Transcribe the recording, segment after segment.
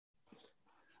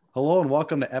Hello and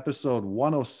welcome to episode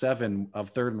 107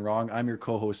 of Third and Wrong. I'm your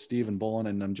co-host, Stephen Bullen,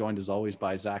 and I'm joined as always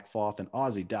by Zach Foth and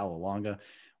Ozzy Dalalonga.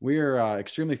 We are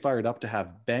extremely fired up to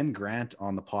have Ben Grant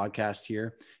on the podcast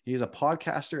here. He's a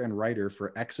podcaster and writer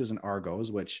for Xs and Argos,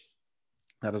 which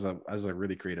that is a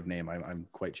really creative name. I'm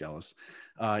quite jealous.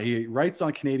 He writes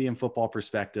on Canadian Football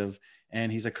Perspective,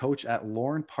 and he's a coach at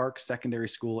Lorne Park Secondary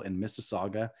School in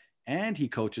Mississauga, and he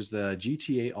coaches the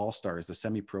GTA All-Stars, the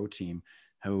semi-pro team,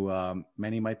 who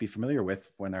many might be familiar with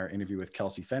when our interview with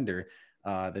Kelsey Fender,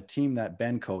 the team that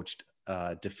Ben coached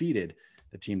defeated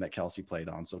the team that Kelsey played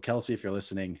on. So Kelsey, if you're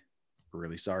listening, we're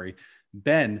really sorry.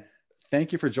 Ben,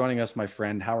 thank you for joining us, my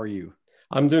friend. How are you?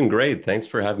 I'm doing great. Thanks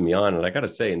for having me on. And I got to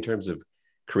say, in terms of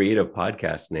creative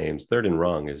podcast names, Third and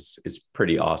Wrong is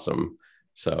pretty awesome.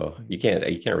 So you can't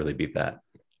really beat that.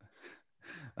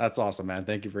 That's awesome, man.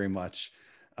 Thank you very much.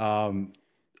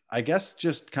 I guess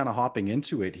just kind of hopping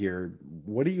into it here,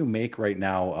 what do you make right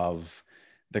now of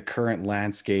the current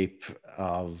landscape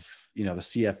of, the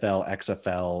CFL,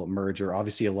 XFL merger?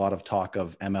 Obviously, a lot of talk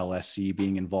of MLSC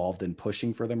being involved in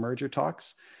pushing for the merger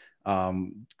talks.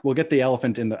 We'll get the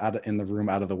elephant in the room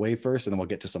out of the way first, and then we'll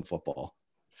get to some football.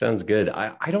 Sounds good.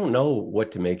 I don't know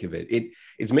what to make of it.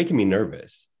 It's making me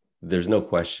nervous. There's no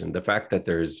question. The fact that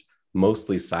there's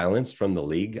mostly silence from the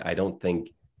league, I don't think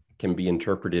can be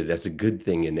interpreted as a good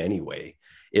thing in any way.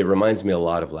 It reminds me a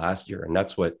lot of last year. And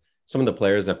that's what some of the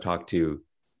players I've talked to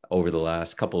over the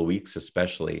last couple of weeks,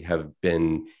 especially, have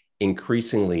been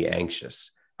increasingly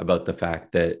anxious about the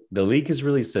fact that the league has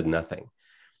really said nothing.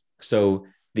 So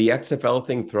the XFL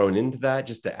thing thrown into that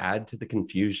just to add to the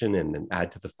confusion and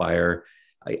add to the fire,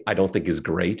 I don't think is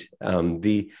great.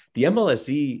 The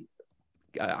MLSE,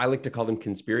 I like to call them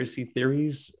conspiracy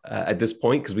theories at this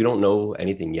point, because we don't know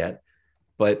anything yet.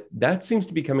 But that seems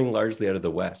to be coming largely out of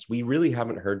the West. We really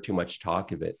haven't heard too much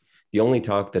talk of it. The only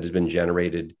talk that has been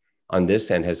generated on this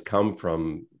end has come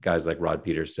from guys like Rod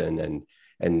Peterson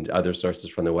and other sources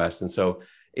from the West. And so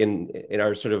in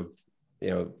our sort of,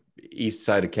 east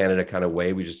side of Canada kind of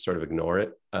way, we just sort of ignore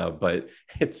it. But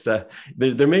it's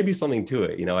there may be something to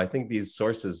it. I think these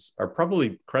sources are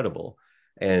probably credible.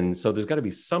 And so there's got to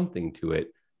be something to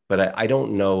it. But I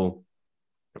don't know.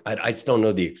 I just don't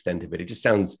know the extent of it.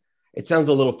 It sounds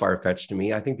a little far-fetched to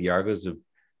me. I think the Argos have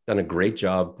done a great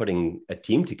job putting a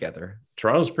team together.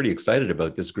 Toronto's pretty excited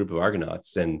about this group of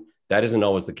Argonauts, and that isn't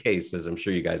always the case, as I'm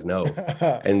sure you guys know.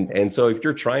 and so if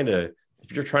you're trying to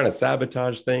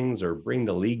sabotage things or bring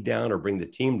the league down or bring the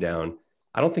team down,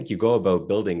 I don't think you go about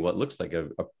building what looks like a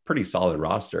pretty solid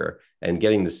roster and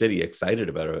getting the city excited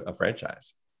about a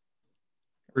franchise.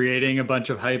 Creating a bunch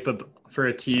of hype for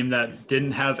a team that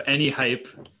didn't have any hype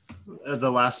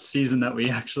the last season that we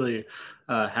actually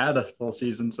had a full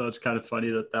season. So it's kind of funny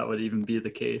that would even be the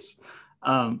case.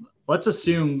 Let's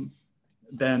assume,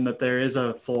 Ben, that there is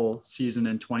a full season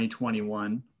in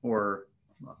 2021 or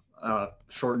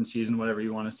shortened season, whatever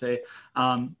you want to say.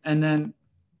 And then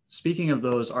speaking of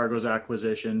those Argos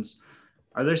acquisitions,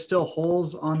 are there still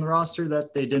holes on the roster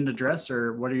that they didn't address,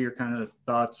 or what are your kind of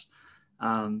thoughts?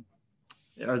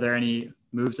 Are there any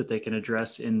moves that they can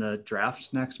address in the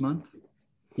draft next month?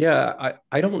 Yeah,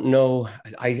 I don't know.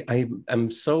 I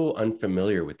am so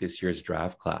unfamiliar with this year's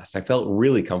draft class. I felt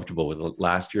really comfortable with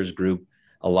last year's group.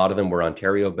 A lot of them were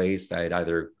Ontario based. I had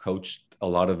either coached a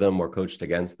lot of them or coached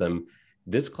against them.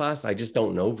 This class, I just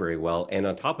don't know very well. And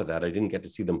on top of that, I didn't get to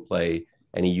see them play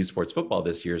any U Sports football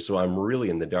this year. So I'm really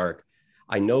in the dark.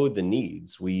 I know the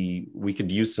needs. We could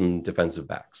use some defensive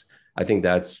backs. I think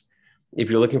if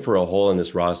you're looking for a hole in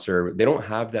this roster, they don't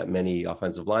have that many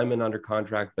offensive linemen under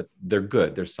contract, but they're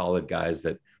good. They're solid guys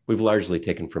that we've largely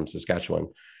taken from Saskatchewan.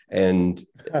 And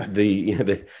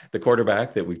the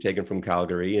quarterback that we've taken from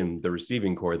Calgary and the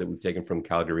receiving core that we've taken from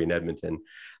Calgary and Edmonton.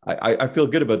 I feel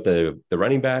good about the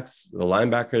running backs. The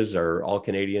linebackers are all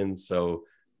Canadians. So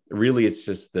really it's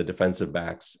just the defensive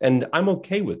backs. And I'm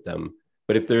okay with them.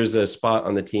 But if there's a spot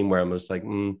on the team where I'm just like,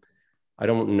 I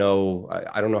don't know.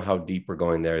 I don't know how deep we're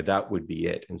going there. That would be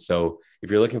it. And so if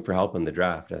you're looking for help in the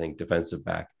draft, I think defensive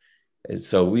back. And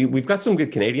so we've got some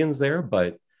good Canadians there,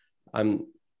 but I'm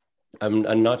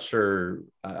not sure.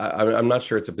 I'm not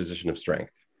sure it's a position of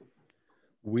strength.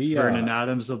 Vernon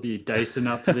Adams will be dicing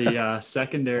up the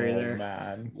secondary there.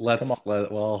 Man.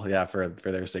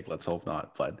 For their sake, let's hope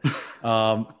not. But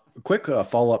quick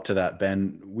follow-up to that,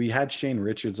 Ben. We had Shane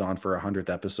Richards on for 100th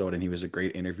episode, and he was a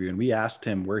great interview. And we asked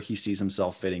him where he sees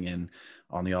himself fitting in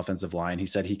on the offensive line. He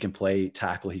said he can play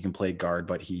tackle, he can play guard,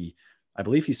 but I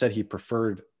believe he said he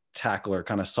preferred tackle, or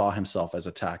kind of saw himself as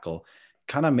a tackle.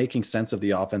 Kind of making sense of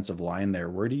the offensive line there.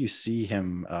 Where do you see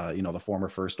him, the former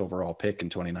first overall pick in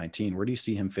 2019, where do you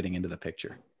see him fitting into the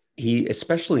picture? he,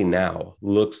 especially now,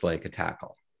 looks like a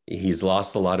tackle. He's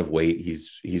lost a lot of weight.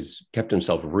 He's kept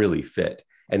himself really fit.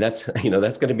 And that's,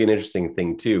 that's going to be an interesting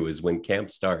thing too, is when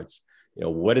camp starts,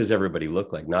 what does everybody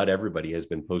look like? Not everybody has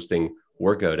been posting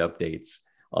workout updates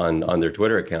on their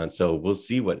Twitter account. So we'll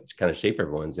see what kind of shape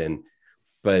everyone's in.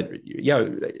 But yeah,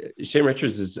 Shane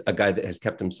Richards is a guy that has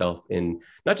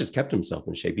not just kept himself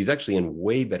in shape, he's actually in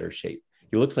way better shape.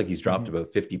 He looks like he's dropped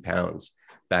about 50 pounds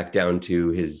back down to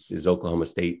his Oklahoma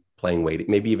State playing weight,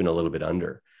 maybe even a little bit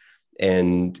under.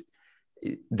 And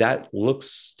that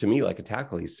looks to me like a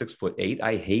tackle. He's 6'8".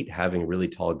 I hate having really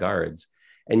tall guards.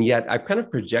 And yet I've kind of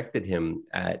projected him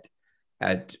at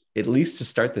least to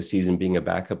start the season being a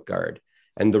backup guard.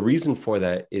 And the reason for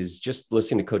that is just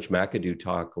listening to Coach McAdoo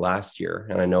talk last year.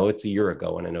 And I know it's a year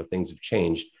ago and I know things have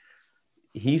changed.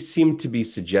 He seemed to be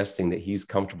suggesting that he's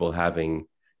comfortable having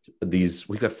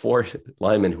we've got 4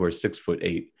 linemen who are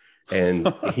 6'8".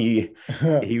 And he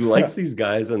likes these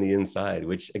guys on the inside,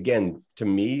 which again, to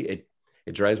me, it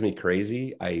drives me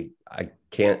crazy. I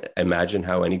can't imagine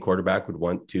how any quarterback would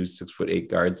want 2 6'8"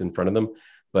 guards in front of them,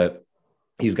 but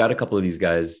he's got a couple of these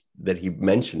guys that he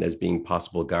mentioned as being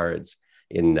possible guards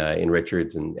in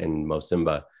Richards and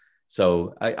Mosimba.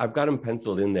 So I've got him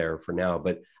penciled in there for now,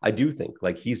 but I do think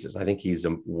I think he's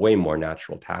a way more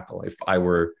natural tackle. If I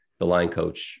were the line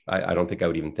coach, I don't think I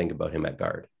would even think about him at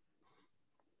guard.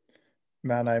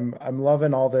 Man, I'm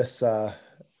loving all this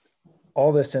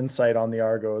insight on the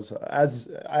Argos.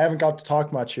 As I haven't got to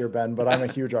talk much here, Ben, but I'm a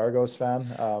huge Argos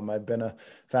fan. I've been a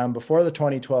fan before the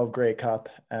 2012 Grey Cup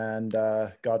and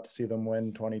got to see them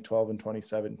win 2012 and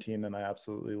 2017, and I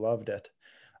absolutely loved it.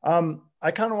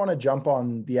 I kind of want to jump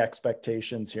on the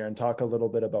expectations here and talk a little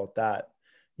bit about that.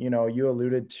 You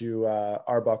alluded to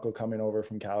Arbuckle coming over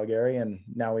from Calgary, and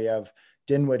now we have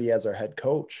Dinwiddie as our head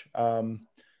coach.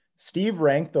 Steve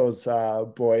ranked those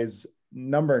boys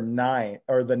number 9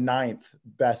 or the 9th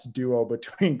best duo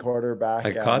between quarterback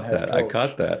and head coach. I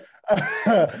caught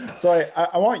that. So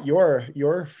I want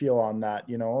your feel on that,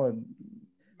 and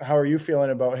how are you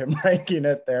feeling about him ranking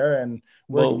it there, and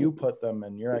where do you put them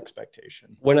and your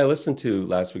expectation? When I listened to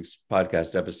last week's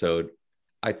podcast episode,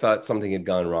 I thought something had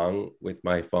gone wrong with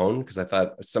my phone because I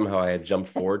thought somehow I had jumped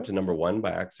forward to number 1 by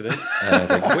accident. And I was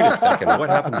like, wait a second, what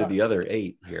happened to the other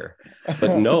 8 here?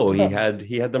 But no, he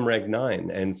had them ranked 9.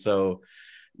 And so,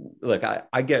 look,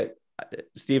 I get,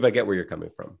 Steve, I get where you're coming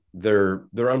from. They're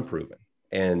unproven,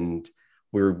 and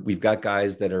we've got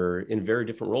guys that are in very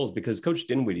different roles because Coach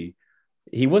Dinwiddie,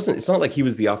 it's not like he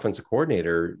was the offensive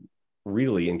coordinator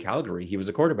really in Calgary. He was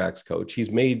a quarterback's coach. He's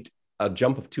made a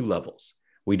jump of 2 levels.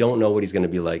 We don't know what he's going to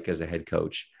be like as a head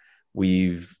coach.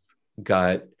 We've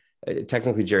got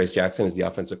technically Jarius Jackson is the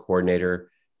offensive coordinator.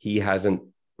 He hasn't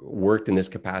worked in this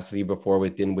capacity before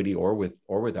with Dinwiddie or with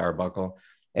Arbuckle.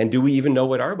 And do we even know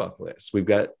what Arbuckle is? We've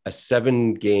got a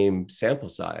 7-game sample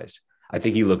size. I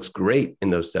think he looks great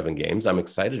in those 7 games. I'm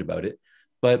excited about it,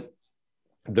 but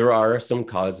there are some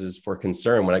causes for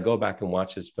concern. When I go back and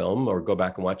watch his film or go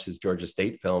back and watch his Georgia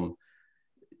State film,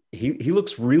 he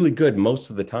looks really good most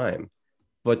of the time.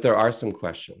 But there are some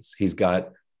questions. He's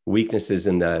got weaknesses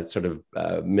in the sort of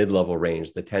mid-level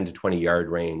range, the 10 to 20 yard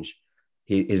range.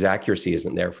 His accuracy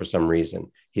isn't there for some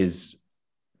reason. He's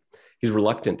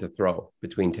reluctant to throw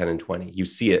between 10 and 20. You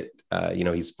see it.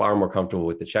 He's far more comfortable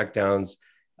with the checkdowns,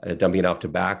 dumping it off to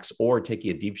backs, or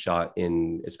taking a deep shot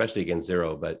especially against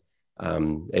zero, but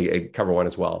a cover 1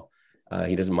 as well.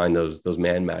 He doesn't mind those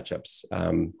man matchups.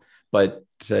 But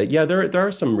there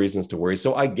are some reasons to worry.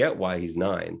 So I get why he's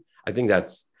 9. I think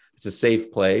it's a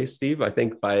safe play, Steve. I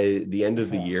think by the end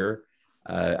of the year,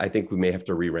 I think we may have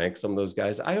to re-rank some of those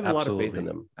guys. I have a lot of faith in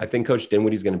them. I think Coach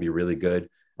Dinwiddie is going to be really good.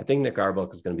 I think Nick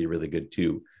Arbuckle is going to be really good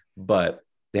too, but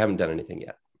they haven't done anything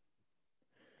yet.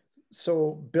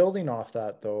 So building off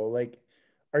that though,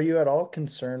 are you at all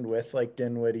concerned with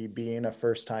Dinwiddie being a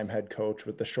first-time head coach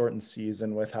with the shortened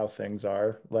season, with how things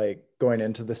are going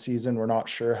into the season? We're not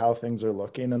sure how things are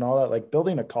looking and all that.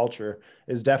 Building a culture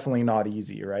is definitely not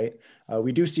easy, right?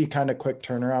 We do see kind of quick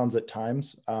turnarounds at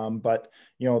times, but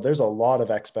there's a lot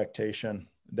of expectation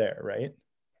there, right?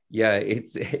 Yeah,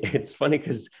 it's funny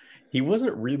because he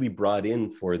wasn't really brought in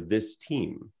for this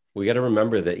team. We got to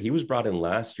remember that he was brought in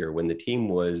last year when the team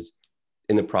was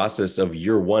in the process of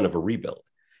year 1 of a rebuild.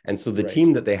 And so the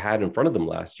team that they had in front of them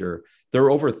last year, there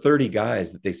were over 30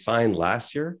 guys that they signed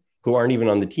last year who aren't even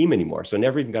on the team anymore. So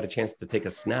never even got a chance to take a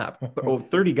snap.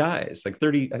 30 guys,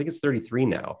 30, I think it's 33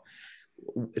 now.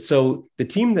 So the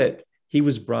team that he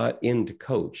was brought in to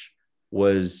coach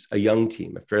was a young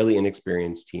team, a fairly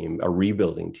inexperienced team, a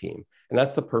rebuilding team. And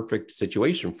that's the perfect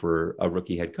situation for a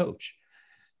rookie head coach.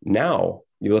 Now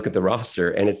you look at the roster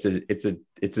and it's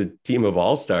a team of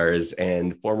all-stars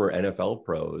and former NFL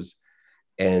pros.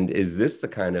 And is this the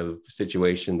kind of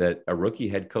situation that a rookie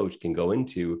head coach can go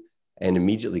into and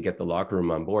immediately get the locker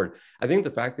room on board? I think the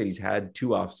fact that he's had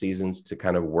 2 off seasons to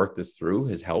kind of work this through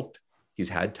has helped. He's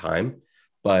had time,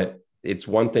 but it's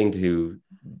one thing to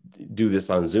do this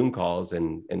on Zoom calls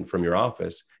and from your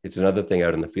office. It's another thing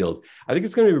out in the field. I think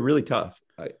it's going to be really tough.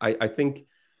 I think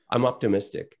I'm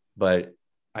optimistic, but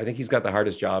I think he's got the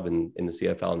hardest job in the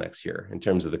CFL next year in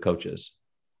terms of the coaches.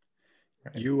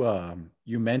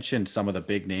 You mentioned some of the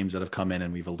big names that have come in,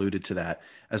 and we've alluded to that.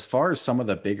 As far as some of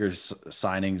the bigger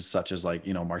signings, such as like,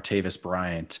 Martavis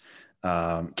Bryant,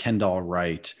 Kendall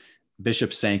Wright,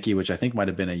 Bishop Sankey, which I think might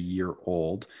have been a year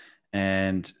old,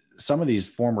 and some of these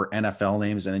former NFL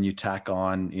names, and then you tack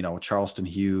on, Charleston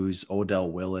Hughes, Odell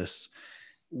Willis,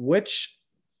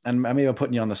 and maybe I'm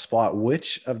putting you on the spot,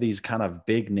 which of these kind of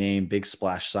big name, big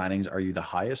splash signings are you the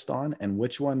highest on? And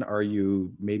which one are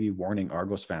you maybe warning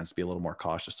Argos fans to be a little more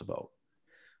cautious about?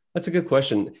 That's a good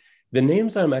question. The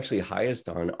names that I'm actually highest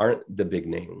on aren't the big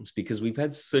names, because we've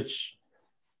had such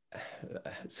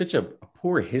a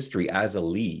poor history as a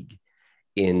league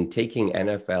in taking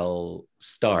NFL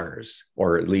stars,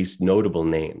 or at least notable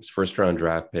names, first round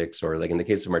draft picks, or like in the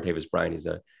case of Martavis Bryant,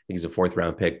 I think he's a 4th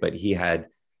round pick, but he had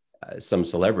some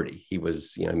celebrity. He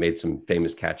was, made some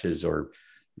famous catches, or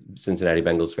Cincinnati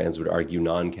Bengals fans would argue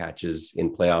non-catches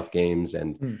in playoff games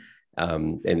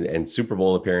and Super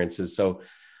Bowl appearances. So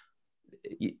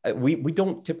we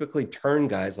don't typically turn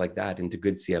guys like that into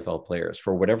good CFL players.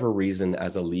 For whatever reason,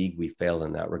 as a league, we fail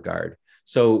in that regard.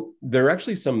 So there are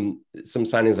actually some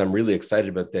signings I'm really excited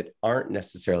about that aren't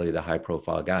necessarily the high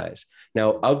profile guys.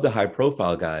 Now, of the high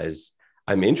profile guys,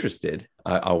 I'm interested.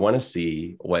 I want to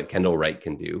see what Kendall Wright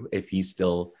can do, if he's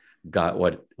still got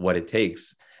what it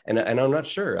takes. And I'm not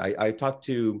sure. I talked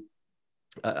to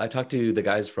the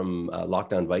guys from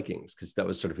Lockdown Vikings, because that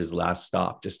was sort of his last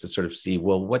stop, just to sort of see,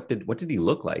 well, what did he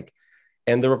look like?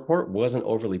 And the report wasn't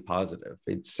overly positive.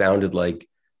 It sounded like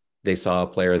they saw a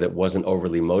player that wasn't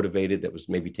overly motivated, that was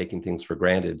maybe taking things for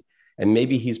granted. And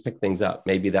maybe he's picked things up.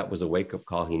 Maybe that was a wake-up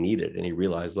call he needed. And he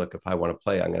realized, look, if I want to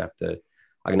play, I'm going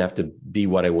to have to be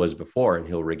what I was before, and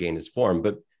he'll regain his form.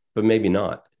 But maybe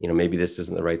not. Maybe this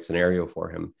isn't the right scenario for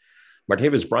him.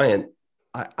 Martavis Bryant,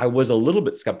 I was a little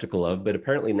bit skeptical of, but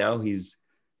apparently now he's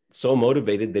so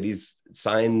motivated that he's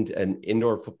signed an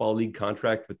indoor football league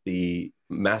contract with the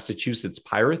Massachusetts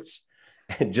Pirates,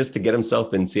 just to get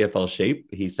himself in CFL shape,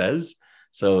 he says.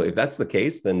 So if that's the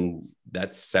case, then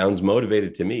that sounds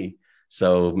motivated to me.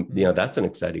 So, that's an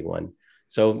exciting one.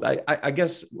 So I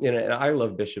guess, and I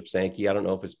love Bishop Sankey. I don't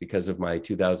know if it's because of my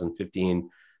 2015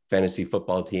 fantasy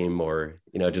football team, or,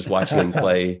 just watching him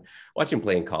play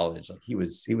in college. Like he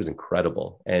was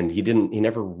incredible. And he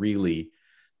never really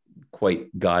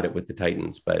quite got it with the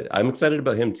Titans, but I'm excited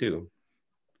about him too.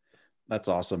 That's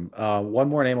awesome. One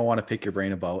more name I want to pick your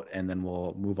brain about, and then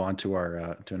we'll move on to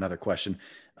our to another question.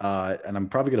 And I'm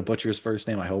probably going to butcher his first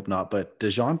name. I hope not. But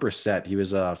Dejon Brissett, he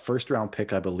was a 1st round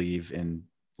pick, I believe, in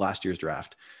last year's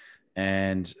draft,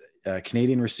 and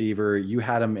Canadian receiver. You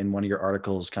had him in one of your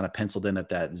articles kind of penciled in at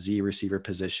that Z receiver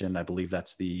position. I believe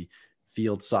that's the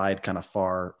field side, kind of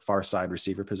far side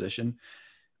receiver position.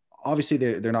 Obviously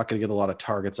they're not going to get a lot of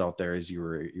targets out there, as you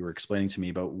were explaining to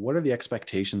me, but what are the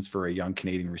expectations for a young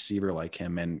Canadian receiver like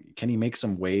him? And can he make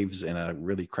some waves in a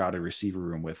really crowded receiver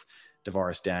room with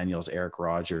Devaris Daniels, Eric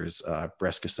Rogers,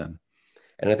 Breskison?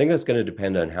 And I think that's going to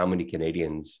depend on how many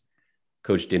Canadians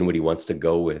Coach Dinwiddie wants to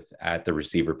go with at the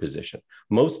receiver position.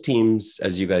 Most teams,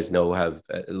 as you guys know, have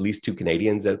at least 2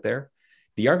 Canadians out there.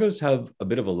 The Argos have a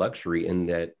bit of a luxury in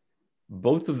that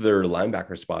both of their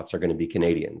linebacker spots are going to be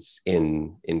Canadians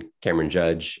in Cameron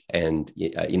Judge and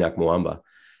Enoch Mwamba.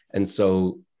 And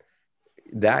so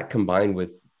that, combined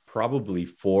with probably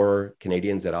 4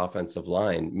 Canadians at offensive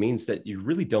line, means that you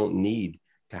really don't need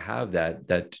to have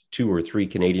that 2 or 3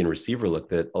 Canadian receiver look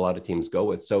that a lot of teams go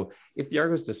with. So if the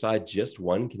Argos decide just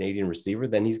 1 Canadian receiver,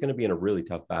 then he's going to be in a really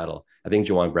tough battle. I think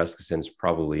Jawan Breskison is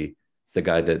probably the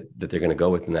guy that they're going to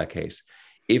go with in that case.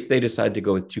 If they decide to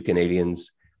go with 2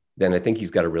 Canadians, then I think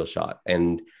he's got a real shot.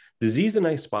 And the Z is a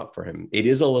nice spot for him. It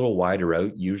is a little wider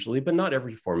out usually, but not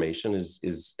every formation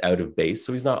is out of base.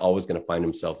 So he's not always going to find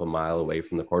himself a mile away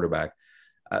from the quarterback.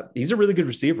 He's a really good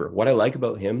receiver. What I like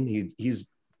about him, he's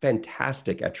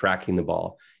fantastic at tracking the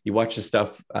ball. You watch his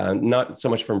stuff, not so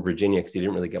much from Virginia, because he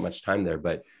didn't really get much time there,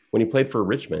 but when he played for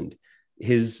Richmond,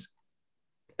 his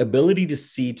ability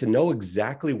to know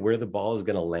exactly where the ball is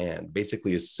going to land,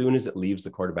 basically as soon as it leaves the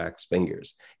quarterback's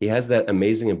fingers. He has that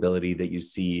amazing ability that you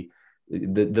see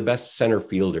the best center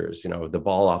fielders, the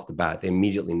ball off the bat, they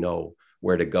immediately know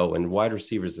where to go, and wide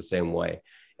receivers the same way.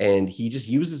 And he just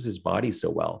uses his body so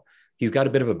well. He's got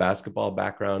a bit of a basketball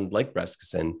background like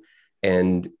Breskison,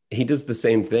 and he does the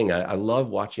same thing. I love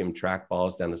watching him track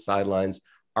balls down the sidelines.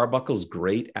 Arbuckle's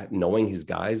great at knowing his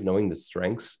guys, knowing the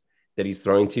strengths that he's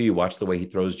throwing to. You watch the way he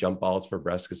throws jump balls for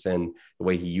Breskison, the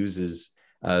way he uses,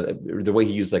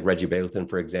 like Reggie Bailton,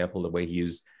 for example, the way he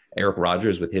used Eric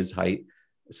Rogers with his height.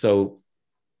 So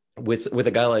with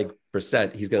a guy like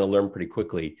Brissett, he's going to learn pretty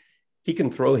quickly. He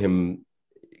can throw him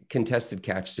contested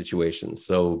catch situations.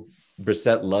 So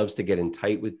Brissett loves to get in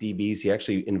tight with DBs. He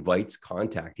actually invites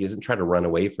contact. He doesn't try to run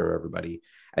away from everybody.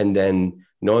 And then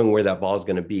knowing where that ball is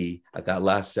going to be at that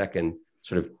last second,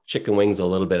 sort of chicken wings a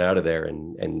little bit out of there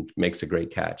and makes a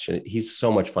great catch. And he's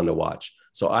so much fun to watch.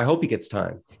 So I hope he gets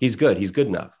time. He's good. He's good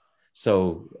enough.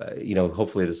 So,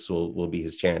 hopefully this will be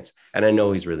his chance. And I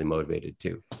know he's really motivated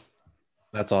too.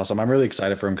 That's awesome. I'm really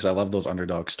excited for him because I love those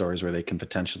underdog stories where they can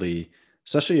potentially,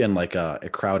 especially in like a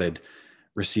crowded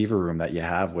receiver room that you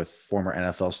have with former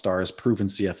NFL stars, proven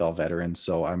CFL veterans.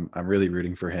 So I'm really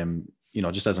rooting for him,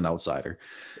 just as an outsider.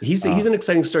 He's an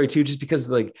exciting story too, just because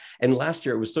and last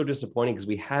year it was so disappointing because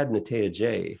we had Natea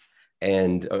J,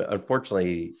 and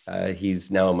unfortunately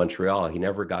he's now in Montreal. He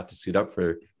never got to suit up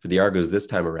for the Argos this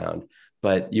time around,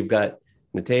 but you've got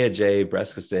Natea J,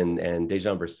 Breskison, and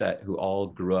Dejan Brissett, who all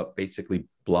grew up basically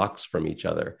blocks from each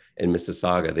other in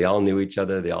Mississauga. They all knew each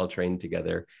other. They all trained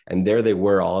together. And there they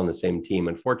were all on the same team.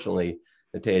 Unfortunately,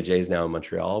 Natea J is now in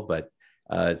Montreal, but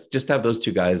it's just to have those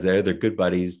two guys there. They're good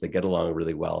buddies. They get along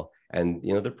really well. And,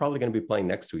 they're probably going to be playing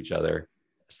next to each other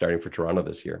starting for Toronto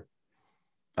this year.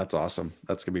 That's awesome.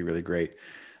 That's going to be really great.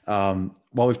 Well,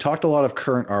 we've talked a lot of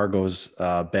current Argos,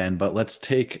 Ben, but let's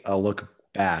take a look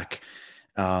back.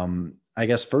 I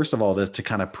guess, first of all, to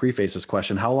kind of preface this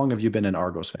question, how long have you been an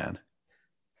Argos fan?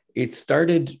 It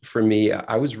started for me,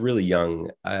 I was really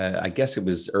young. I guess it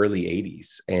was early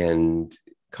 80s, and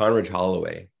Conrad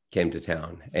Holloway came to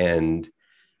town, and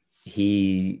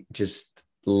he just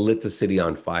lit the city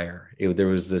on fire. There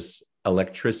was this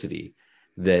electricity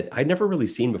that I'd never really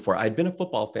seen before. I'd been a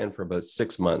football fan for about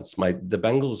 6 months. The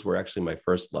Bengals were actually my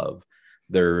first love.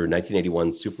 Their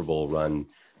 1981 Super Bowl run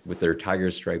with their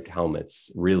tiger striped helmets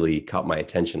really caught my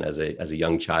attention as a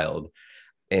young child.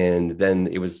 And then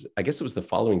it was the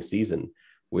following season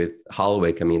with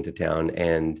Holloway coming into town,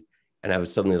 and I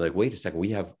was suddenly like, wait a second, we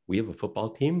have a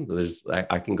football team.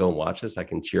 I can go and watch this. I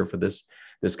can cheer for this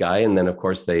guy. And then of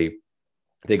course they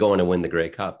go on and win the Grey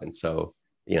Cup. And so,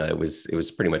 it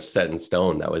was pretty much set in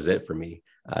stone. That was it for me.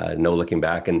 No looking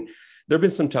back. And there've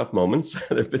been some tough moments.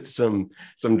 There've been some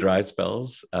dry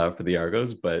spells for the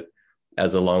Argos, but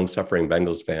as a long-suffering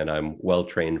Bengals fan, I'm well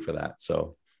trained for that.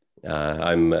 So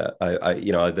I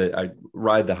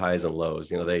ride the highs and lows.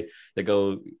 They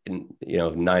go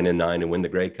 9-9 and win the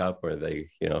Grey Cup, or they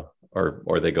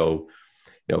or they go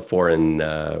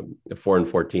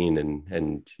 4-14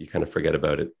 and you kind of forget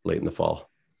about it late in the fall.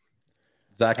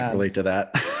 Zach can relate to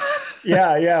that.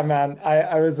 yeah, man.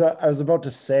 I was about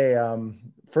to say,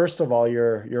 first of all,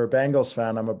 you're a Bengals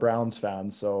fan. I'm a Browns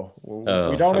fan, so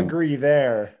we don't agree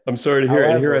there. I'm sorry to hear.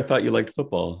 I hear I thought you liked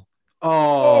football.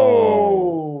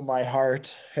 Oh, my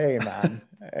heart. Hey, man.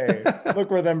 Hey, look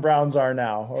where them Browns are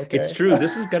now. Okay, it's true.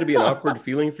 This has got to be an awkward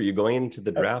feeling for you going into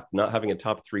the draft, not having a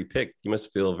top 3 pick. You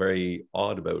must feel very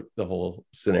odd about the whole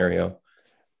scenario.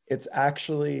 It's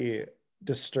actually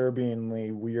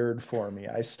disturbingly weird for me.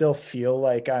 I still feel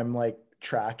like I'm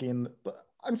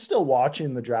I'm still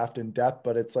watching the draft in depth,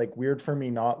 but it's like weird for me,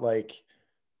 not like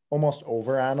almost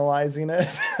over analyzing it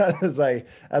as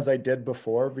I did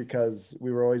before, because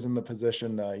we were always in the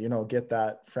position to, get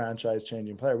that franchise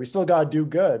changing player. We still got to do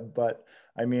good, but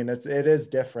I mean, it is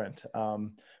different.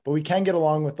 But we can get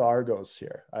along with the Argos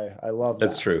here. I love that.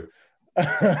 That's true.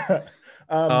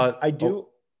 I do.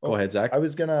 Go ahead, Zach. I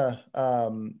was going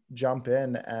to jump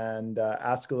in and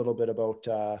ask a little bit about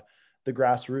the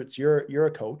Grassroots. You're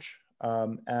a coach.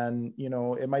 And,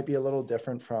 it might be a little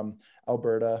different from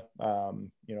Alberta,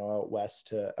 out west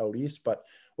to out east, but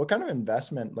what kind of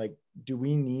investment, do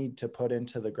we need to put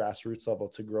into the grassroots level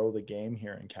to grow the game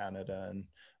here in Canada? And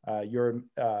your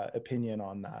opinion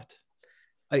on that?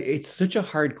 It's such a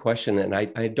hard question, and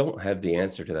I don't have the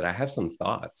answer to that. I have some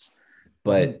thoughts,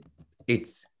 but I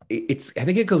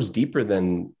think it goes deeper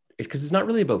than because it's not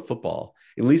really about football,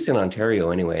 at least in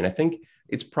Ontario anyway. And I think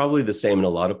it's probably the same in a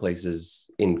lot of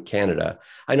places in Canada.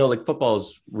 I know football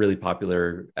is really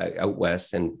popular out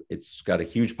west, and it's got a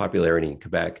huge popularity in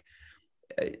Quebec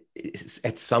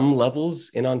at some levels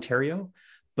in Ontario.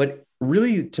 But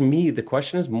really, to me, the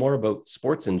question is more about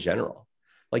sports in general.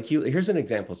 Here's an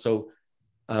example. So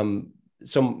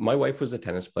so my wife was a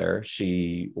tennis player.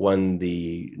 She won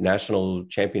the national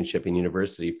championship in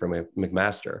university from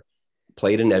McMaster,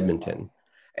 played in Edmonton.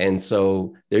 And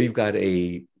so there you've got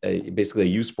basically a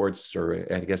U Sports, or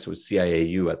I guess it was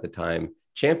CIAU at the time,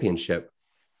 championship.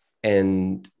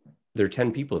 And there are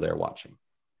 10 people there watching.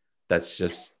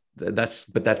 That's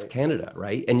Canada,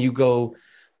 right? And you go,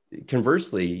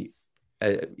 conversely,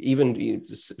 even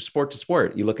sport to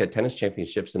sport, you look at tennis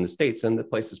championships in the States and the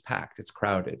place is packed, it's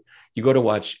crowded. You go to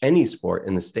watch any sport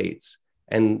in the States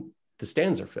and the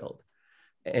stands are filled.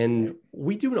 And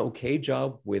we do an okay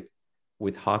job with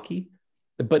hockey,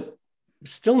 but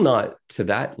still not to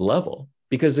that level.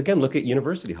 Because again, look at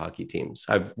university hockey teams.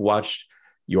 I've watched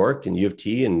York and U of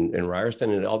T and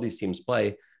Ryerson and all these teams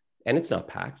play, and it's not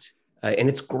packed. And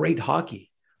it's great hockey.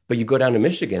 But you go down to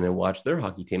Michigan and watch their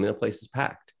hockey team and the place is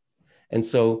packed. And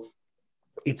so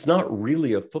it's not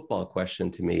really a football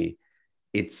question to me.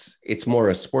 It's more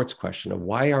a sports question of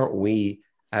why aren't we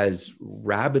as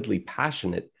rabidly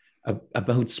passionate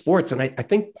about sports? And I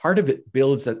think part of it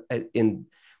builds in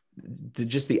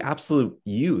just the absolute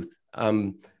youth.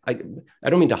 I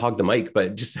don't mean to hog the mic,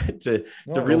 but just to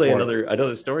relay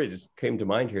another story just came to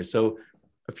mind here. So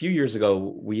a few years ago,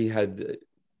 we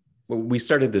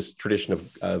started this tradition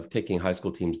of taking high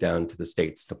school teams down to the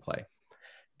States to play.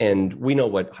 And we know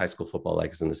what high school football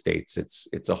like is in the States.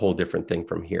 It's a whole different thing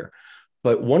from here.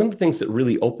 But one of the things that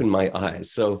really opened my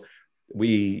eyes, so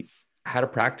we had a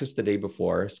practice the day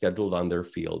before scheduled on their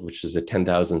field, which is a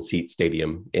 10,000 seat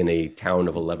stadium in a town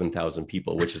of 11,000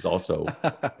 people, which is also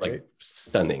like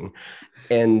stunning.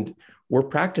 And we're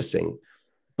practicing.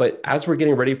 But as we're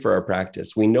getting ready for our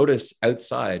practice, we notice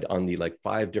outside on the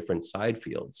 5 different side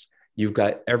fields, you've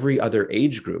got every other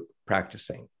age group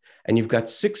practicing. And you've got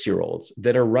 6-year-olds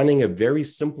that are running a very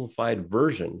simplified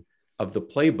version of the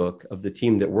playbook of the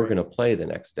team that we're going to play the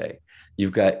next day.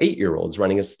 You've got 8-year-olds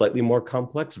running a slightly more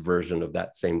complex version of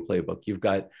that same playbook. You've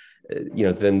got,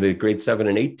 then the grade 7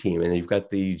 and 8 team, and you've got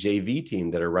the JV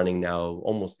team that are running now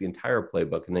almost the entire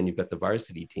playbook. And then you've got the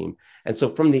varsity team. And so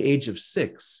from the age of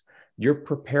 6, you're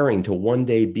preparing to one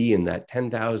day be in that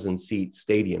 10,000 seat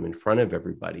stadium in front of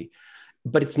everybody.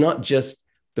 But it's not just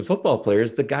the football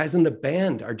players, the guys in the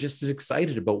band are just as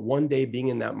excited about one day being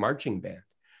in that marching band.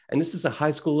 And this is a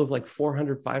high school of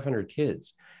 400, 500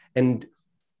 kids. And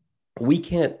we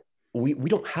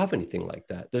don't have anything like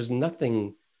that. There's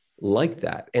nothing like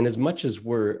that. And as much as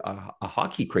we're a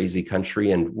hockey crazy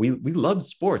country and we love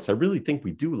sports, I really think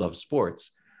we do love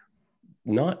sports,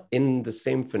 not in the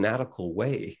same fanatical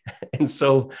way. And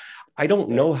so I don't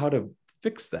know how to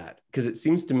fix that, because it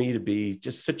seems to me to be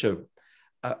just such a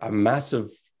massive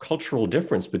cultural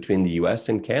difference between the US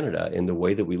and Canada in the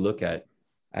way that we look at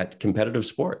competitive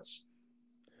sports.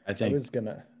 I think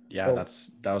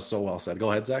that was so well said.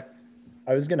 Go ahead, Zach.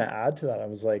 I was going to add to that. I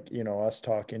was us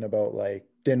talking about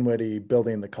Dinwiddie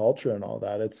building the culture and all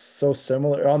that. It's so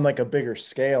similar on a bigger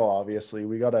scale. Obviously,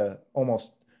 we got to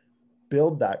almost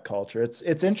build that culture.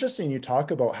 It's interesting. You talk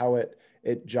about how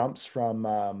it jumps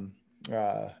from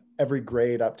every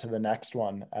grade up to the next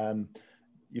one.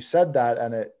 You said that,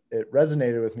 and it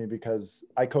resonated with me because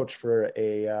I coach for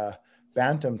a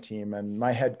bantam team, and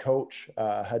my head coach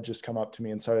had just come up to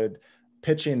me and started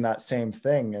pitching that same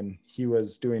thing. And he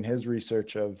was doing his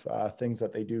research of things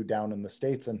that they do down in the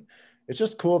States. And it's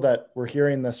just cool that we're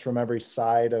hearing this from every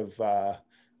side of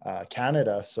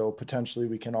Canada. So potentially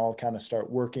we can all kind of start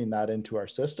working that into our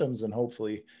systems, and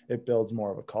hopefully it builds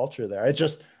more of a culture there.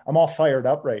 I'm all fired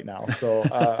up right now. So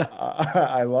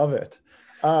I love it.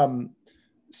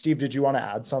 Steve, did you want to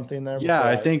add something there? Yeah,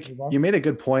 I think you made a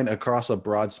good point. Across a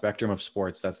broad spectrum of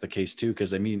sports, that's the case too.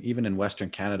 Because I mean, even in Western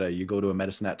Canada, you go to a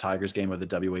Medicine Hat Tigers game of the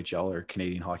WHL or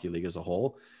Canadian Hockey League as a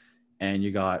whole, and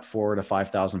you got 4,000 to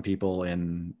 5,000 people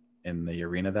in the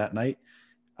arena that night.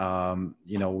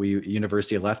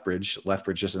 University of Lethbridge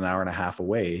just an hour and a half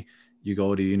away. You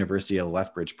go to University of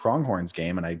Lethbridge Pronghorns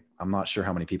game, and I'm not sure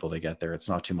how many people they get there. It's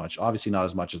not too much, obviously not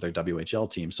as much as their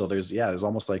WHL team. So there's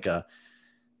almost like a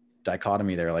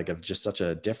dichotomy there, of just such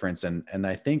a difference. And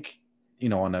I think,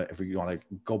 if we want to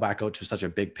go back out to such a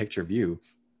big picture view,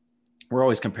 we're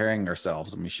always comparing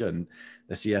ourselves, and we shouldn't,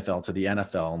 the CFL to the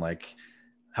NFL, and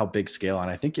how big scale. And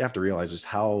I think you have to realize just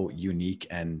how unique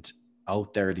and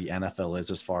out there the NFL is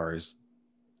as far as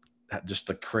just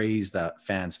the craze that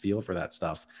fans feel for that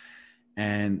stuff.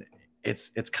 And it's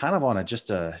kind of on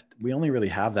we only really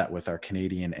have that with our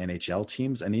Canadian NHL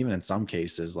teams. And even in some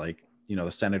cases, the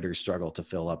Senators struggle to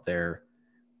fill up their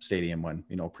stadium when,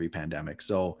 pre-pandemic.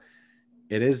 So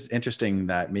it is interesting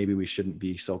that maybe we shouldn't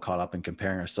be so caught up in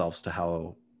comparing ourselves to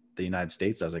how the United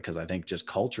States does it, because I think just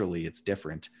culturally it's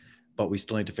different. but we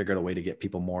still need to figure out a way to get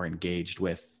people more engaged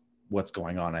with what's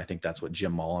going on. I think that's what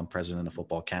Jim Mullen, president of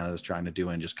Football Canada, is trying to do,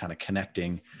 and just kind of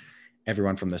connecting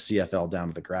everyone from the CFL down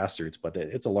to the grassroots. But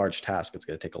it's a large task. It's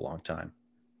going to take a long time.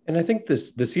 And I think the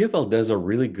CFL does a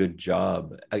really good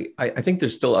job. I think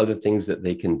there's still other things that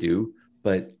they can do,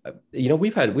 but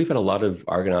we've had a lot of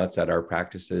Argonauts at our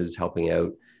practices helping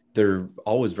out. They're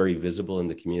always very visible in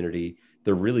the community.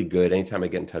 They're really good. Anytime I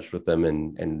get in touch with them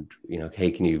and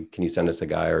hey, can you send us a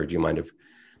guy, or do you mind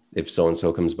if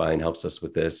so-and-so comes by and helps us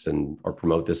with this or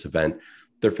promote this event?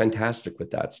 They're fantastic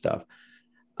with that stuff.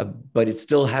 But it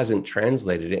still hasn't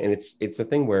translated. And it's a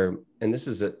thing where, and this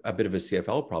is a bit of a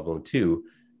CFL problem too.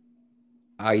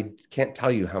 I can't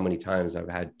tell you how many times I've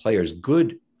had players,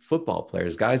 good football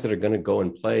players, guys that are going to go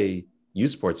and play U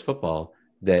Sports football,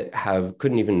 that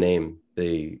couldn't even name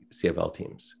the CFL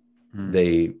teams.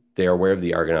 They are aware of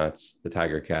the Argonauts, the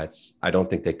Tiger Cats. I don't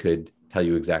think they could tell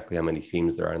you exactly how many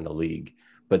teams there are in the league,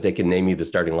 but they can name you the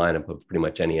starting lineup of pretty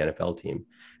much any NFL team.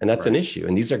 And that's an issue.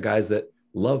 And these are guys that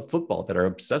love football, that are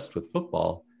obsessed with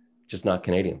football, just not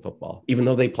Canadian football, even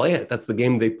though they play it. That's the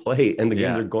game they play and the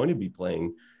game they're going to be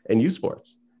playing in U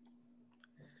Sports.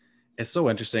 It's so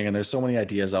interesting. And there's so many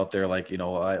ideas out there. Like, a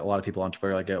lot of people on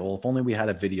Twitter, like, well, if only we had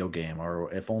a video game,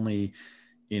 or if only,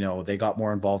 they got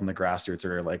more involved in the grassroots,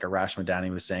 or like Arash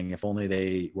Madani was saying, if only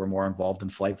they were more involved in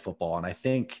flag football. And I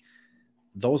think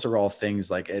those are all things,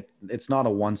 like it's not a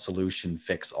one solution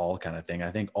fix all kind of thing.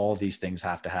 I think all these things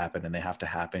have to happen, and they have to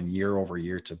happen year over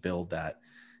year to build that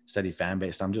steady fan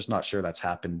base. I'm just not sure that's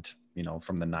happened,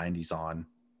 from the 90s on.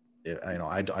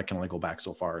 I can only go back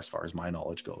so far as my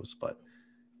knowledge goes. But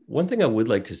one thing I would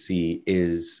like to see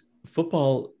is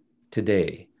football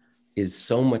today is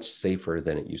so much safer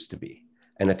than it used to be.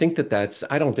 And I think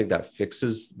I don't think that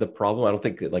fixes the problem. I don't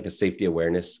think that, like, a safety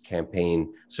awareness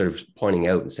campaign sort of pointing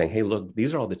out and saying, hey, look,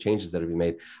 these are all the changes that have been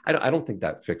made. I don't think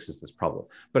that fixes this problem,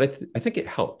 but I think it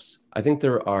helps. I think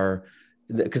there are,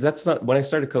 because that's not, when I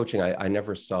started coaching, I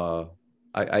never saw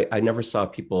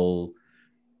people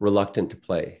reluctant to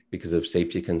play because of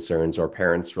safety concerns, or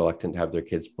parents reluctant to have their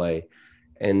kids play.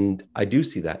 And I do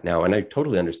see that now. And I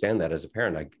totally understand that as a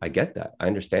parent. I get that. I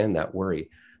understand that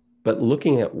worry. But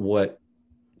looking at what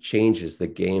changes the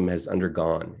game has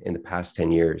undergone in the past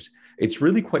 10 years, it's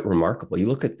really quite remarkable. You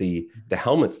look at the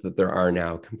helmets that there are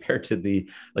now compared to the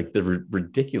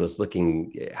ridiculous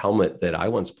looking helmet that I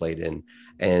once played in,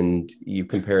 and you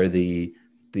compare the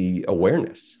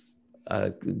awareness,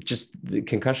 just the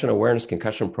concussion awareness,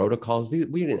 concussion protocols.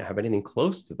 We didn't have anything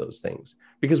close to those things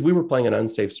because we were playing an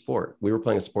unsafe sport. We were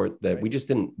playing a sport that we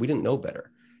didn't know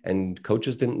better, and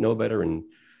coaches didn't know better, and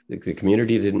the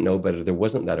community didn't know better. There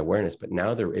wasn't that awareness, but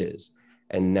now there is.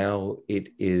 And now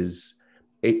it's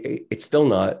still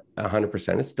not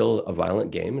 100%. It's still a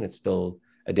violent game, and it's still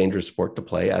a dangerous sport to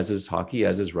play, as is hockey,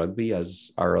 as is rugby,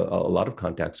 as are a lot of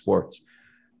contact sports.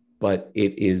 But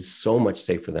it is so much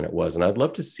safer than it was. And I'd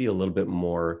love to see a little bit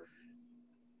more,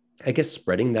 I guess,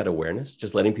 spreading that awareness,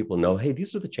 just letting people know, hey,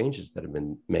 these are the changes that have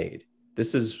been made.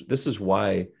 This is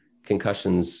why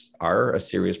concussions are a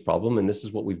serious problem, and this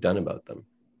is what we've done about them.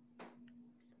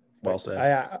 Well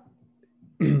said.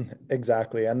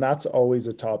 Exactly. And that's always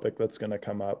a topic that's going to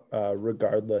come up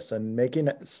regardless. And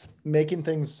making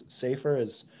things safer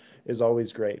is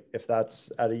always great. If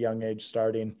that's at a young age,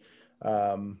 starting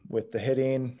with the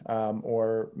hitting,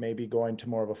 or maybe going to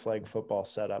more of a flag football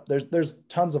setup. There's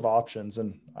tons of options,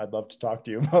 and I'd love to talk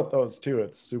to you about those too.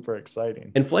 It's super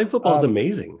exciting. And flag football is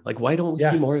amazing. Like, why don't we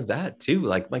see more of that too?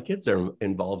 Like, my kids are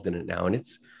involved in it now, and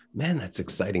that's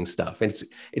exciting stuff. And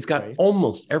it's got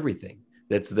almost everything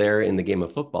that's there in the game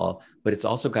of football, but it's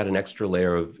also got an extra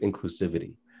layer of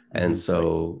inclusivity. And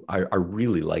so I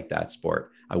really like that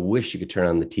sport. I wish you could turn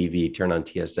on the TV, turn on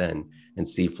TSN, and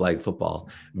see flag football.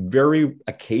 Very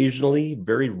occasionally,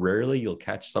 very rarely, you'll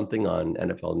catch something on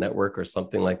NFL Network or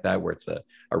something like that, where it's a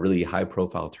really high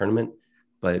profile tournament.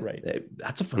 But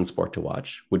that's a fun sport to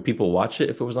watch. Would people watch it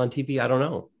if it was on TV? I don't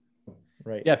know.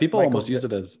 Right. Yeah, people almost use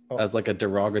it as like a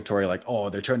derogatory, like, oh,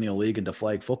 they're turning the league into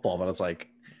flag football. But it's like,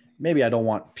 maybe I don't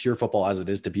want pure football as it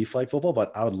is to be flag football,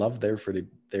 but I would love there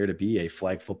to be a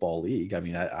flag football league. I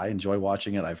mean, I enjoy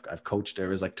watching it. I've coached. There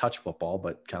was like touch football,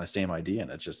 but kind of same idea.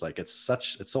 And it's just like, it's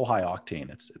so high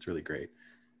octane. It's really great.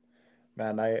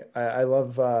 Man, I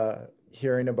love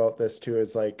hearing about this too.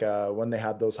 Is like when they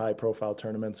had those high profile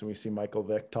tournaments and we see Michael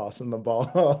Vick tossing the ball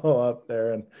up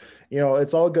there, and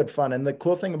it's all good fun. And the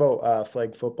cool thing about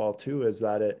flag football too is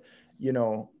that it,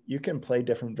 you can play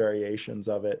different variations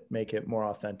of it, make it more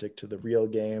authentic to the real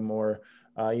game, or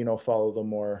follow the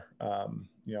more,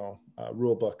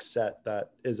 rule book set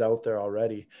that is out there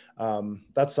already.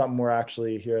 That's something we're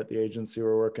actually here at the agency,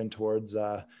 we're working towards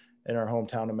in our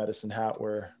hometown of Medicine Hat,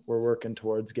 where we're working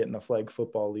towards getting a flag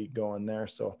football league going there.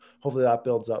 So hopefully that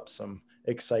builds up some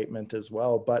excitement as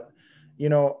well. But,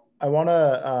 I want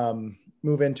to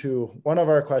move into one of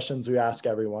our questions we ask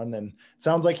everyone, and it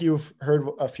sounds like you've heard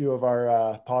a few of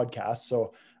our podcasts.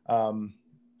 So I'm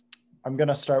going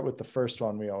to start with the first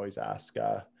one we always ask.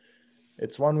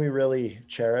 It's one we really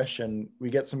cherish and we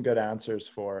get some good answers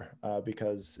for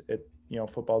because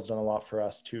football's done a lot for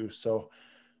us too. So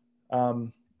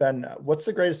Ben, what's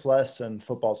the greatest lesson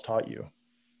football's taught you?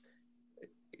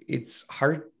 It's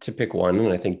hard to pick one,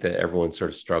 and I think that everyone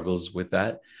sort of struggles with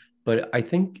that. But I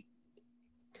think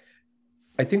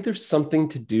there's something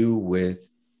to do with,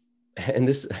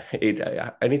 and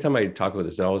anytime I talk about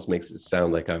this, it always makes it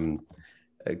sound like I'm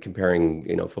comparing,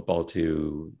 football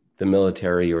to the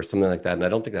military or something like that. And I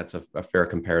don't think that's a fair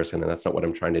comparison, and that's not what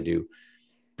I'm trying to do.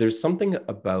 There's something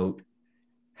about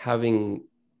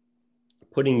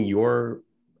putting your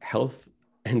health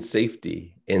and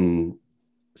safety in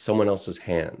someone else's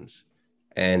hands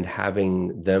and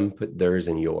having them put theirs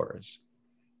in yours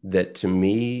that to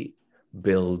me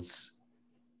builds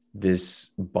this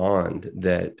bond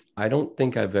that I don't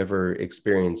think I've ever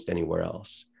experienced anywhere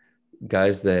else.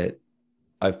 Guys that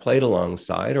I've played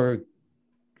alongside, or,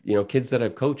 kids that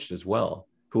I've coached as well,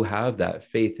 who have that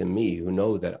faith in me, who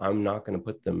know that I'm not going to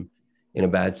put them in a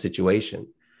bad situation.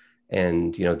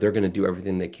 And, they're going to do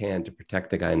everything they can to protect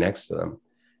the guy next to them.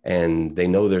 And they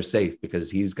know they're safe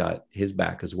because he's got his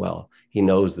back as well. He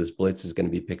knows this blitz is going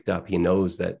to be picked up. He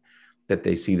knows that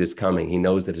they see this coming. He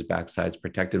knows that his backside's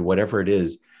protected, whatever it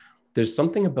is. There's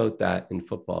something about that in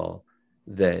football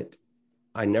that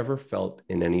I never felt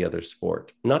in any other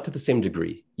sport, not to the same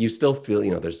degree. You still feel,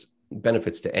 there's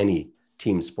benefits to any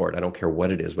team sport. I don't care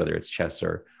what it is, whether it's chess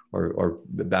or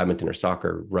badminton or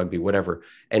soccer, rugby, whatever.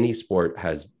 Any sport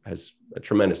has a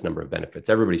tremendous number of benefits.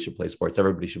 Everybody should play sports.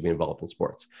 Everybody should be involved in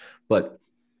sports. But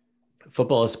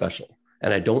football is special.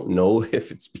 And I don't know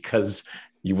if it's because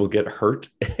you will get hurt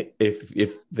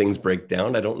if things break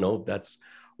down. I don't know if that's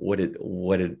what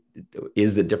it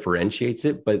is that differentiates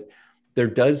it, but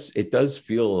it does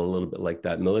feel a little bit like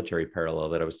that military parallel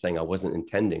that I was saying I wasn't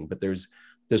intending, but there's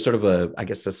sort of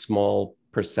a small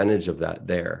percentage of that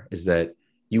there, is that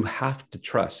you have to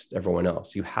trust everyone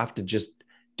else. You have to just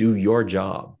do your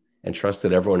job and trust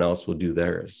that everyone else will do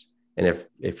theirs. And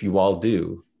if you all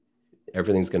do,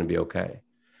 everything's going to be okay.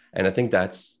 And I think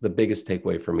that's the biggest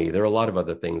takeaway for me. There are a lot of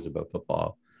other things about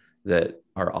football that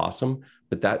are awesome,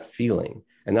 but that feeling,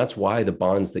 and that's why the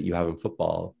bonds that you have in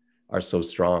football are so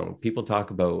strong. People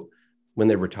talk about when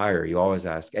they retire, you always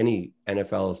ask any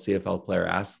NFL, CFL player,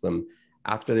 ask them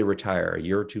after they retire a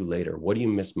year or two later, what do you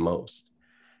miss most?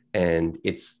 And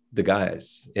it's the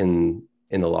guys in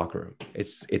the locker room.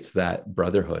 It's that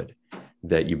brotherhood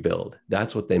that you build.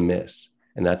 That's what they miss.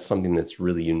 And that's something that's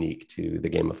really unique to the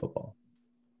game of football.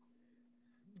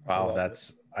 Wow,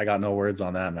 I got no words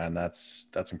on that, man. That's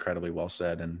incredibly well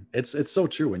said. And it's so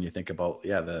true when you think about,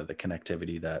 the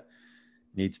connectivity that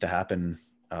needs to happen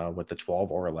with the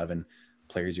 12 or 11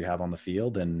 players you have on the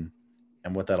field, and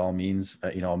what that all means.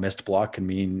 A missed block can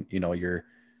mean, you're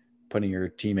putting your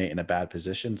teammate in a bad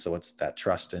position. So it's that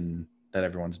trust in that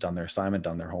everyone's done their assignment,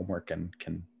 done their homework, and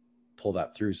can pull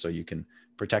that through so you can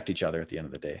protect each other at the end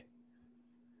of the day.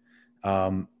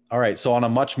 All right. So on a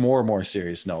much more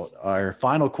serious note, our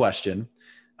final question,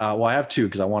 I have two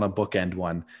because I want to bookend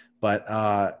one, but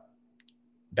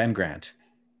Ben Grant,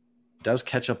 does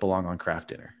ketchup belong on Kraft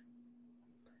dinner?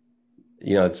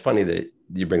 It's funny that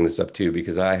you bring this up too,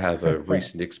 because I have a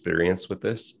recent experience with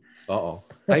this. Uh-oh.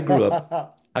 I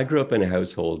grew up in a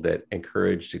household that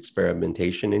encouraged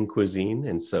experimentation in cuisine.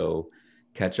 And so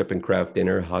ketchup and Kraft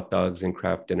dinner, hot dogs and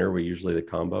Kraft dinner were usually the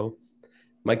combo.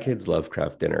 My kids love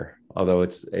Kraft dinner, although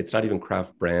it's not even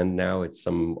Kraft brand now. It's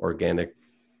some organic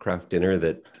Kraft dinner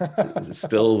that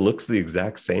still looks the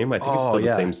exact same. I think it's still the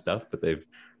same stuff, but they've,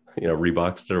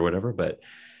 reboxed it or whatever, but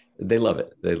they love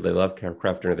it. They love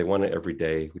Kraft dinner. They want it every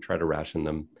day. We try to ration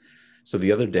them. So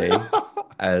the other day,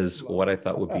 as what I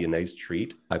thought would be a nice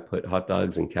treat, I put hot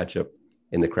dogs and ketchup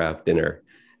in the Kraft dinner.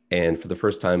 And for the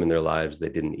first time in their lives, they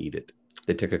didn't eat it.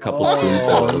 They took a couple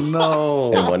spoonfuls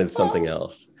and wanted something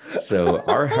else. So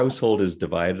our household is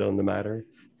divided on the matter.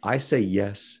 I say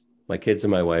yes. My kids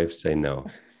and my wife say no.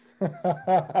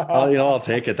 I'll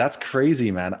take it. That's crazy,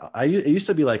 man. It used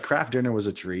to be like Kraft dinner was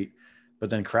a treat, but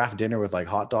then craft dinner with like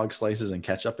hot dog slices and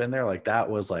ketchup in there, like that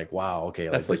was like, wow, okay,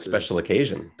 That's like special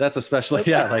occasion. That's a special,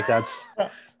 yeah, like that's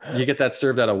you get that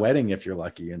served at a wedding if you're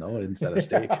lucky, you know, instead of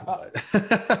steak.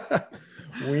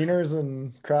 Wieners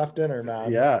and craft dinner,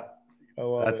 man. Yeah, I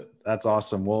love it. That's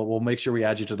awesome. We'll make sure we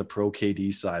add you to the pro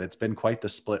KD side. It's been quite the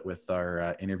split with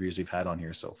our interviews we've had on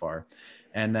here so far.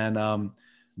 And then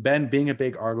Ben, being a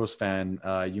big Argos fan,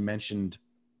 you mentioned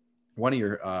one of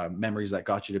your memories that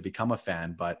got you to become a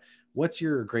fan, but what's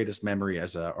your greatest memory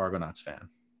as a Argonauts fan?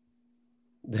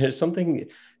 There's something,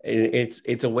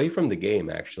 it's away from the game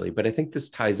actually, but I think this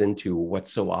ties into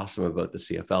what's so awesome about the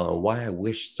CFL and why I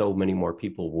wish so many more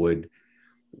people would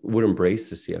embrace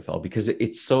the CFL, because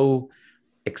it's so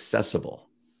accessible.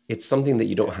 It's something that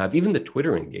you don't have, even the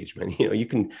Twitter engagement. You know,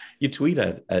 you tweet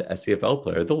at a CFL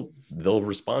player, they'll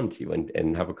respond to you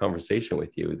and have a conversation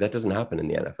with you. That doesn't happen in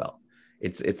the NFL.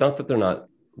 It's not that they're not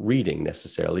reading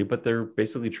necessarily, but they're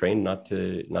basically trained not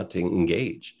to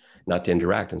engage, not to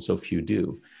interact, and so few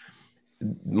do.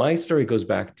 My story goes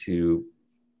back to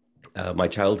my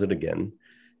childhood again,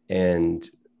 and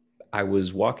I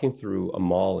was walking through a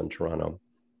mall in Toronto,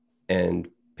 and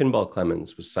Pinball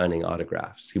Clemens was signing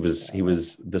autographs. He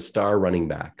was the star running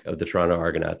back of the Toronto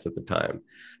Argonauts at the time,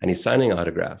 and he's signing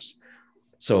autographs.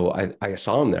 So I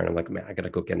saw him there, and I'm like, man, I got to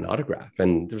go get an autograph.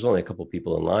 And there's only a couple of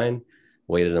people in line.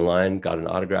 Waited in line, got an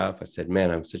autograph. I said,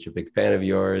 man, I'm such a big fan of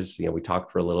yours. You know, we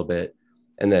talked for a little bit,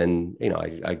 and then, you know,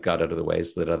 I got out of the way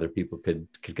so that other people could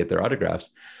get their autographs.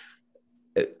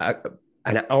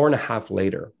 An hour and a half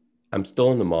later, I'm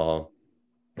still in the mall.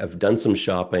 I've done some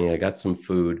shopping. I got some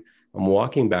food. I'm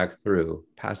walking back through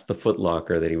past the Foot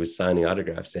Locker that he was signing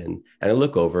autographs in. And I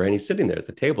look over and he's sitting there at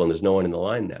the table and there's no one in the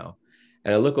line now.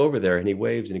 And I look over there and he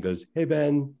waves and he goes, hey,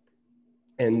 Ben.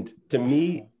 And to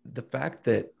me, the fact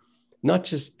that not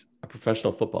just a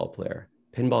professional football player,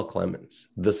 Pinball Clemens,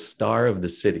 the star of the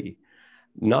city,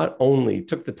 not only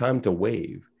took the time to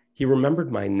wave, he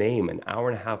remembered my name an hour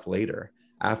and a half later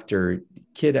after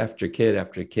kid after kid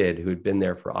after kid who had been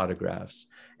there for autographs.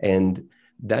 And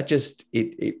that just,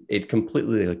 it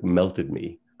completely like melted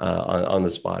me on the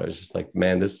spot. I was just like,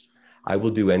 man, I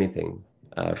will do anything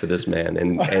for this man.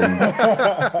 And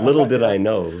little did I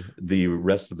know the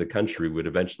rest of the country would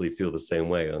eventually feel the same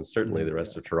way, and certainly the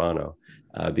rest of Toronto,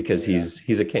 because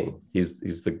he's a king.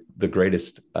 He's the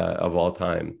greatest of all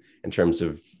time in terms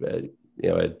of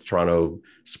a Toronto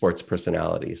sports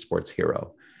personality, sports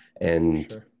hero.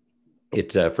 And Sure.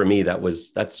 For me,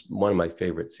 that's one of my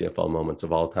favorite CFL moments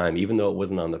of all time. Even though it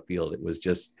wasn't on the field, it was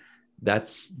just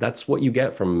that's what you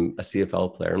get from a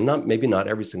CFL player. Maybe not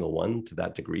every single one to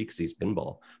that degree because he's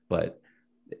pinball, but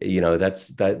you know, that's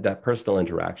that personal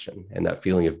interaction and that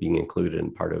feeling of being included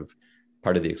and part of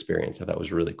the experience. I thought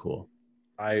was really cool.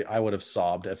 I would have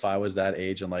sobbed if I was that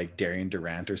age and like Darian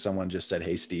Durant or someone just said,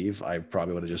 "Hey, Steve," I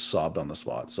probably would have just sobbed on the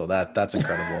spot. So that's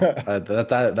incredible.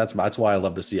 That's why I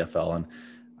love the CFL, and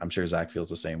I'm sure Zach feels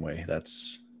the same way.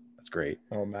 That's great.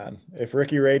 Oh man, if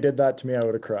Ricky Ray did that to me, I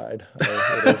would have cried.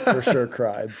 I would have for sure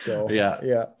cried. So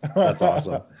yeah, that's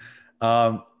awesome.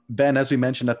 Ben, as we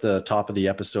mentioned at the top of the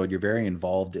episode, you're very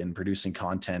involved in producing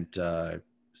content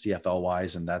CFL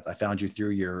wise, and that I found you through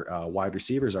your wide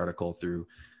receivers article through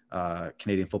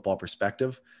Canadian Football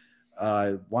Perspective.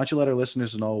 Why don't you let our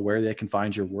listeners know where they can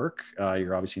find your work?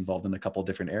 You're obviously involved in a couple of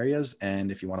different areas,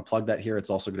 and if you want to plug that here, it's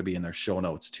also going to be in their show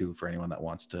notes too for anyone that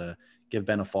wants to give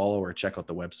Ben a follow or check out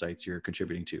the websites you're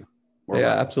contributing to.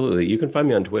 Yeah, absolutely. You can find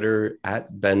me on Twitter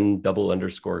at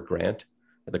Ben_Grant.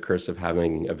 The curse of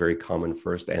having a very common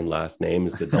first and last name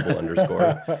is the double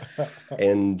underscore.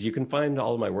 And you can find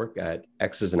all of my work at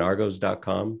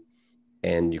xsandArgos.com.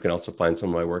 And you can also find some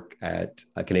of my work at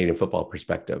Canadian Football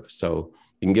Perspective. So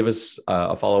you can give us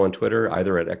a follow on Twitter,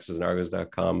 either at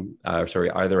xsandArgos.com,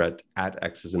 either at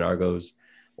xsandArgos,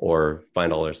 or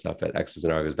find all our stuff at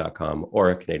xsandArgos.com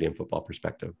or Canadian Football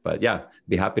Perspective. But yeah,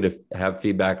 be happy to have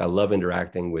feedback. I love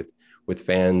interacting with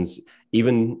fans,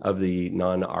 even of the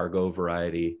non-Argo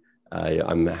variety.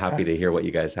 I'm happy to hear what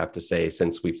you guys have to say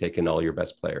since we've taken all your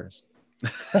best players.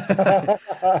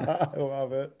 I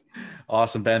love it.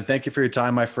 Awesome, Ben. Thank you for your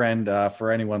time, my friend.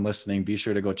 For anyone listening, be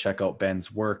sure to go check out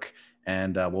Ben's work.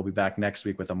 And we'll be back next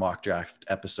week with a mock draft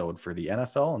episode for the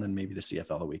NFL and then maybe the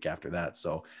CFL the week after that.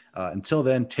 So until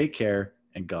then, take care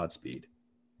and Godspeed.